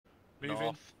Moving.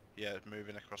 North. Yeah,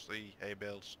 moving across the hay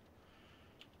bales.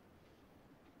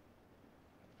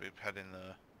 We're heading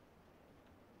there.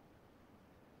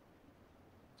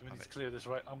 Do we need to clear this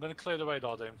right? I'm going to clear the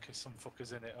radar dome in case some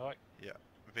fucker's in it, alright? Yeah,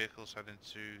 vehicles heading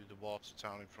to the water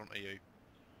town in front of you.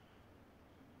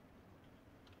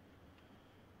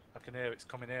 I can hear it's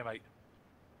coming here, mate.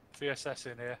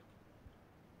 VSS in here.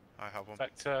 I have one.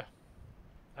 Vector.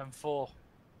 M4.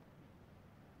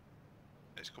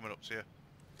 It's coming up to you.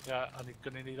 Yeah, I'm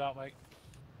going to need that, mate.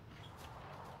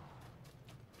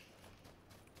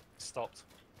 Stopped.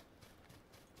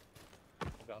 I'll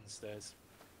get on the stairs.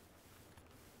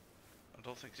 I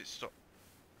don't think it's stopped.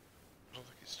 I don't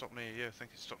think it's stopped near you. I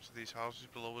think it's stopped to these houses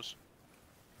below us.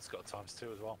 It's got a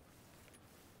 ×2 as well.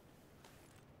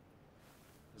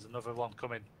 There's another one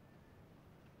coming.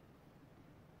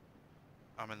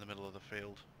 I'm in the middle of the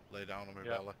field. Lay down on my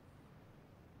Yeah. belly.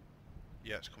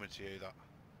 Yeah, it's coming to you, that.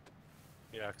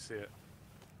 Yeah, I can see it.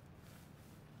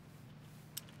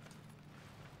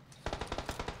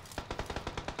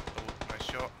 Oh, nice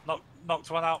shot.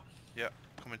 Knocked one out. Yeah,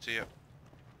 coming to you.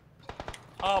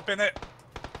 Oh, bin it.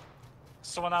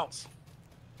 Someone else.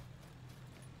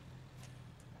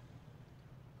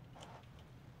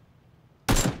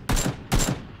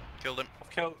 Killed him. I've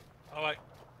killed. Alright.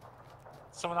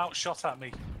 Someone else shot at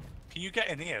me. Can you get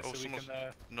in here Oh, so we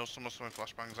can... No, someone's throwing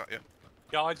flashbangs at you.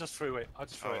 Yeah, I just threw it. I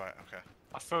just threw it. Alright, okay.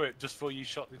 I threw it just before you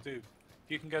shot the dude.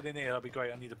 If you can get in here, that'd be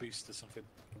great. I need a boost or something.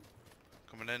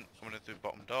 Coming in through the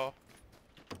bottom door.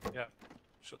 Yeah.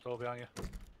 Shut the door behind you.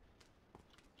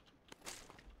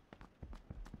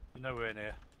 You know we're in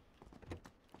here.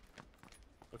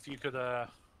 If you could,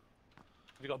 have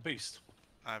you got a boost?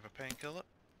 I have a painkiller.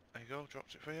 There you go,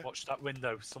 dropped it for you. Watch that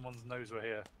window. Someone knows we're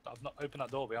here. I've not opened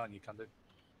that door behind you, can do.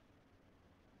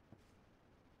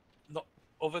 Not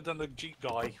other than the Jeep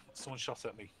guy. Someone shot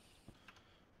at me.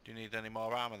 Do you need any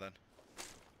more armour then?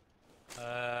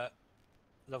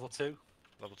 Level 2.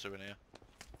 Level 2 in here.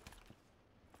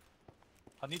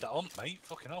 I need that on, mate.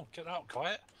 Fucking hell, get out,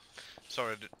 quiet.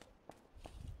 Sorry,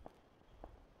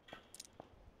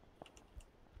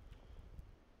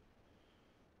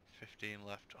 15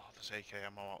 left. Oh, there's AK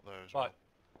ammo out there as well.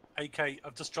 Right. AK,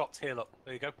 I've just dropped here, look.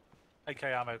 There you go. AK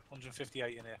ammo,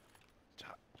 158 in here.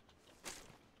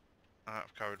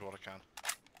 I've carried what I can.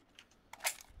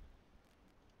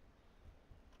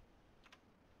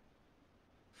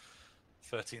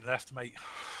 $13 left, mate.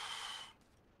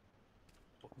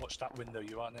 Watch that window,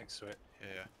 you are next to it.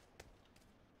 Yeah.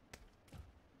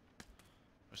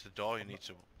 There's the door you need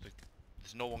to...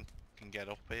 There's no one can get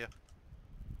up here.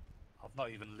 I've not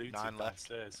even looted 9 left.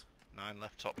 downstairs. 9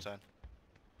 left, top 10.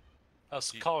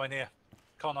 There's a car in here.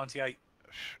 Car 98.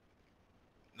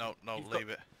 No, leave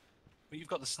it. But you've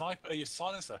got the sniper, your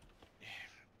silencer.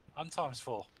 And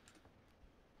 ×4.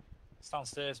 It's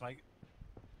downstairs, mate.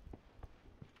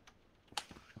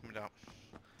 Coming down.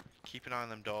 Keep an eye on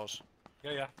them doors.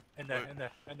 Yeah. In there.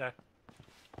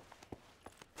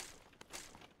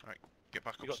 Right, get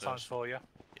back You upstairs. got ×4, yeah?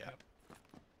 Yeah. Yep.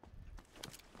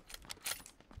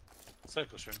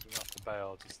 Circle shrooms, we're gonna have to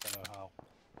bail, just don't know how.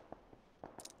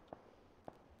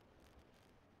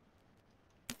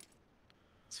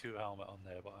 Two helmet on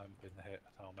there, but I haven't been hit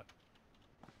helmet.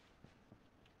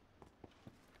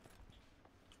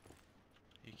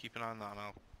 You keep an eye on that and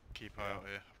I'll keep an eye out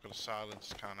here. I've got a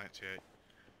silenced car 98.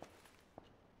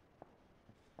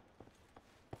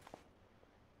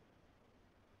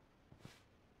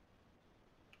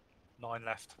 Nine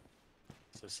left.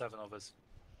 So 7 of us.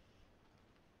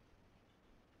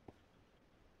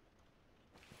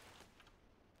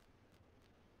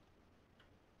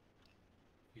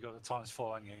 You got the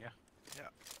 ×4 on you, yeah? Yeah.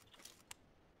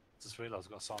 Just realised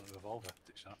I've got a silent revolver.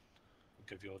 Ditch that. I'll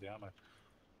give you all the ammo.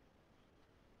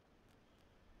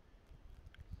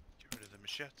 Get rid of the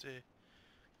machete.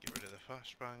 Get rid of the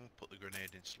flashbang. Put the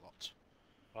grenade in slot.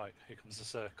 Right, here comes the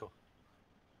circle.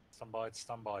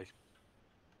 Stand by.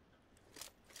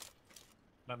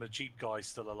 Remember, Jeep guy's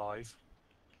still alive.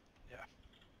 Yeah.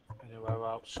 Anywhere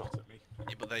else shot at me.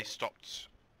 Yeah, but they stopped.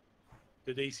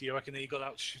 Did he? You reckon he got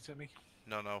out to shoot at me?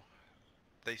 No.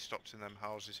 They stopped in them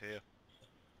houses here.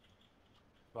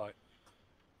 Right.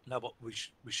 No, but we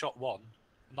shot one,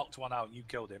 knocked one out, and you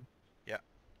killed him. Yeah.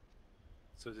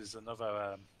 So there's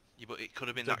another. Yeah, but it could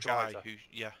have been the that guy driver. who.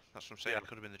 Yeah, that's what I'm saying. Yeah. It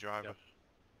could have been the driver. Yeah.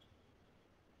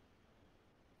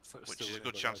 Which is a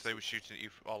good chance they were shooting at you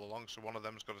all along, so one of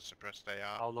them's got a suppressed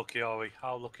AR. How lucky are we?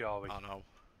 How lucky are we? I know.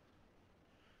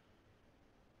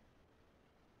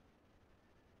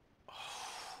 Oh,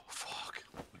 fuck.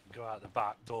 We can go out the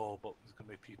back door, but there's going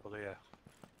to be people here.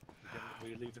 Were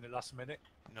you leaving it last minute?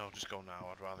 No, just go now.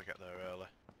 I'd rather get there early.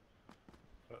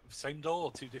 Same door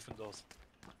or two different doors?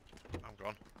 I'm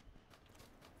gone.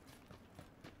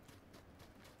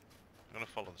 I'm gonna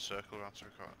follow the circle around to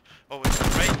record. Oh, it's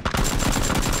rain!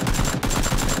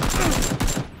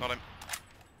 Got him.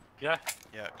 Yeah?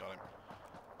 Yeah, got him.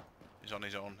 He's on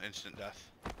his own, instant death.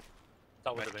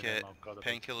 That would have been him. Medkit, Oh, God,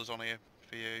 painkillers on here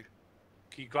for you.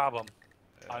 can you grab them?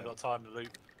 I ain't got time to loot.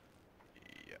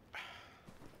 Yep. I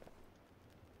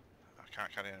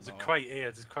can't carry There's anymore. a crate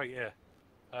here. There's a crate here.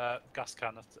 Gas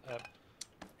can. Do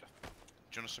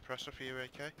you want a suppressor for you,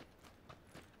 AK?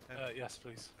 Yes,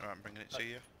 please. Alright, I'm bringing it to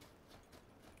you.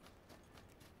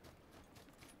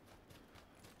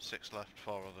 6 left,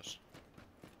 4 others.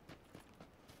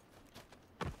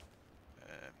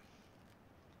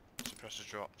 Suppressor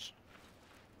dropped.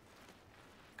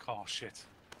 Oh shit.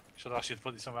 Should I actually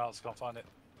put it somewhere else? Can't find it.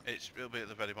 It'll be at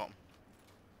the very bottom.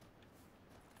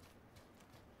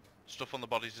 Stuff on the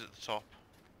bodies at the top.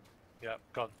 Yeah,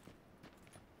 gone.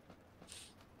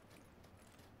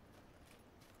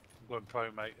 I'm going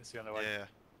pro, mate. It's the only way. Yeah.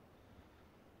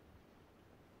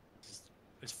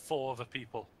 There's 4 other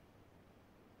people.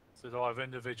 So they're either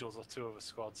individuals or 2 other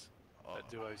squads.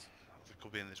 Duos. They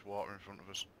could be in this water in front of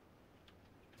us.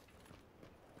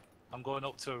 I'm going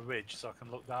up to a ridge so I can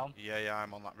look down. Yeah,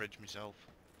 I'm on that ridge myself.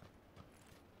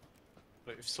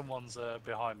 But if someone's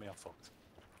behind me, I'm fucked.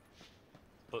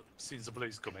 But since the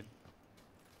blue's coming.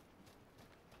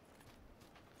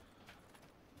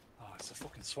 Oh, it's a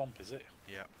fucking swamp, is it?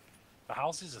 Yeah. The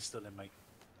houses are still in, mate.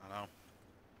 I know.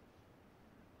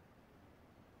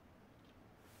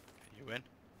 You in?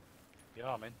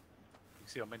 Yeah, I'm in. You can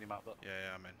see on minimap that.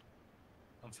 Yeah, I'm in.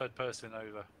 I'm third person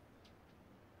over.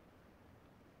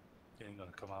 He ain't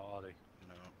gonna come out, are they?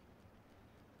 No.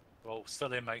 Well,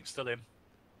 still in, mate. Still in.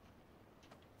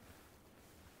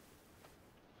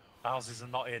 Houses are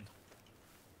not in.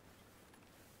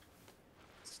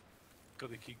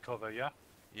 Got to keep cover, yeah?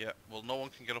 Yeah, well, no one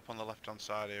can get up on the left-hand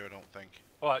side here, I don't think.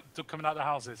 Alright, coming out the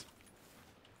houses.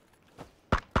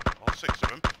 All 6 of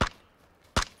them.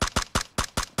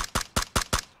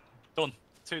 Done.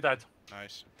 2 dead.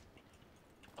 Nice.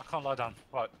 I can't lie down.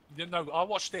 Right. No, I'll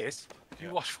watch this. You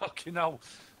Yeah. watch fucking hell.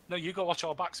 No, you got to watch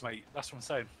our backs, mate. That's what I'm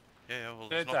saying. Yeah, well,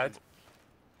 They're there's nothing dead.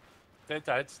 They're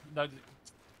dead. No,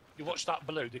 you watch that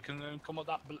blue. They can come up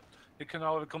that. They can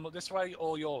either come up this way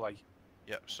or your way.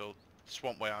 Yeah, so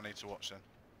swamp way I need to watch then.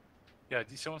 Yeah.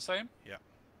 Do you see what I'm saying? Yeah.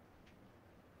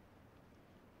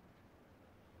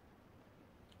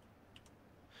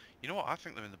 You know what? I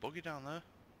think they're in the buggy down there.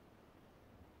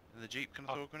 In the jeep, can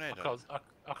I throw a grenade at?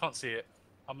 I can't see it.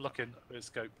 I'm looking with a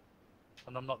scope,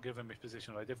 and I'm not giving me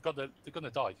position away. They're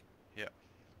gonna die. Yeah.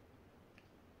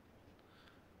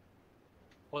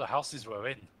 Well, the houses were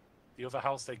in. The other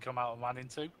house they come out and ran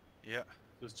into, Yeah.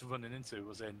 was running into,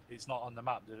 was in. It's not on the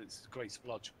map. It's a grey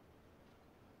splodge.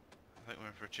 I think we're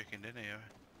in for a chicken dinner here.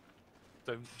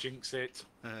 Don't jinx it.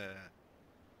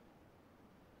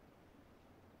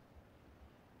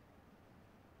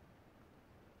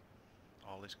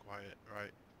 All is quiet,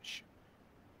 right? Shh.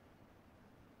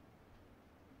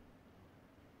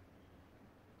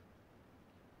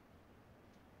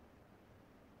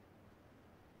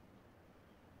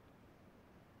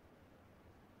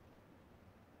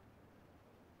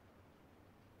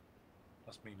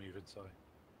 That's me moving, sorry.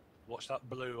 Watch that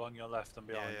blue on your left and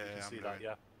behind. Yeah, you can I'm see that,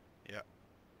 doing. yeah? Yeah.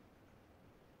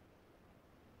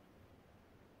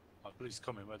 Right, blue's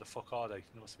coming. Where the fuck are they?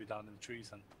 They must be down in the trees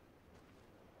then.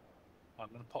 I'm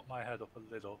going to pop my head up a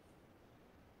little.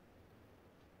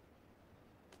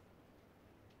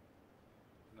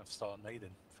 I'm going to start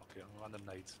nading. Fuck it, random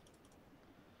nades.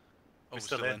 Oh, We're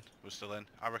still in. We're still in.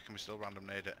 I reckon we still random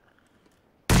nade it.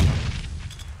 Do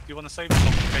you want to save it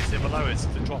in case they're below us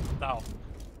to drop down?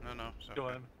 No, it's Go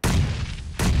okay. on.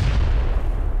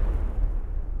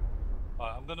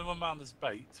 Right, I'm going to run round this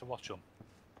bait to watch them.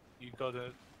 You got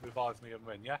to revive me and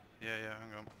win, yeah? Yeah,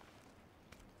 hang on.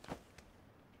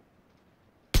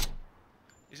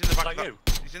 He's in the back Is of that that, you?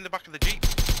 He's in the back of the jeep.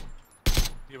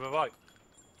 You were right.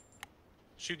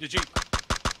 Shoot the jeep.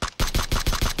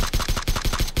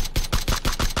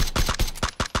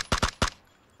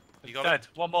 You got Dead. it?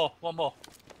 One more.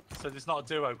 So there's not a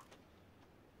duo.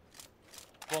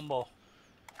 One more.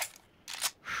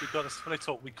 We've got to split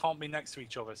up. We can't be next to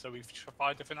each other, so we've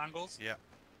tried different angles. Yeah.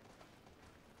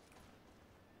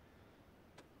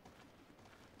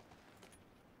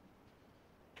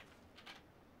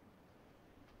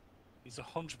 He's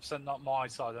 100% not my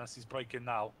side unless he's breaking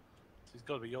now. So he's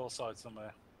got to be your side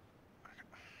somewhere.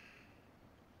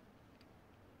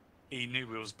 He knew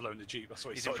we was blowing the jeep. That's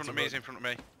what He's in front of me. He's in front of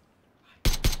me.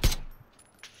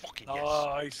 Fucking yes.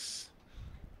 Nice.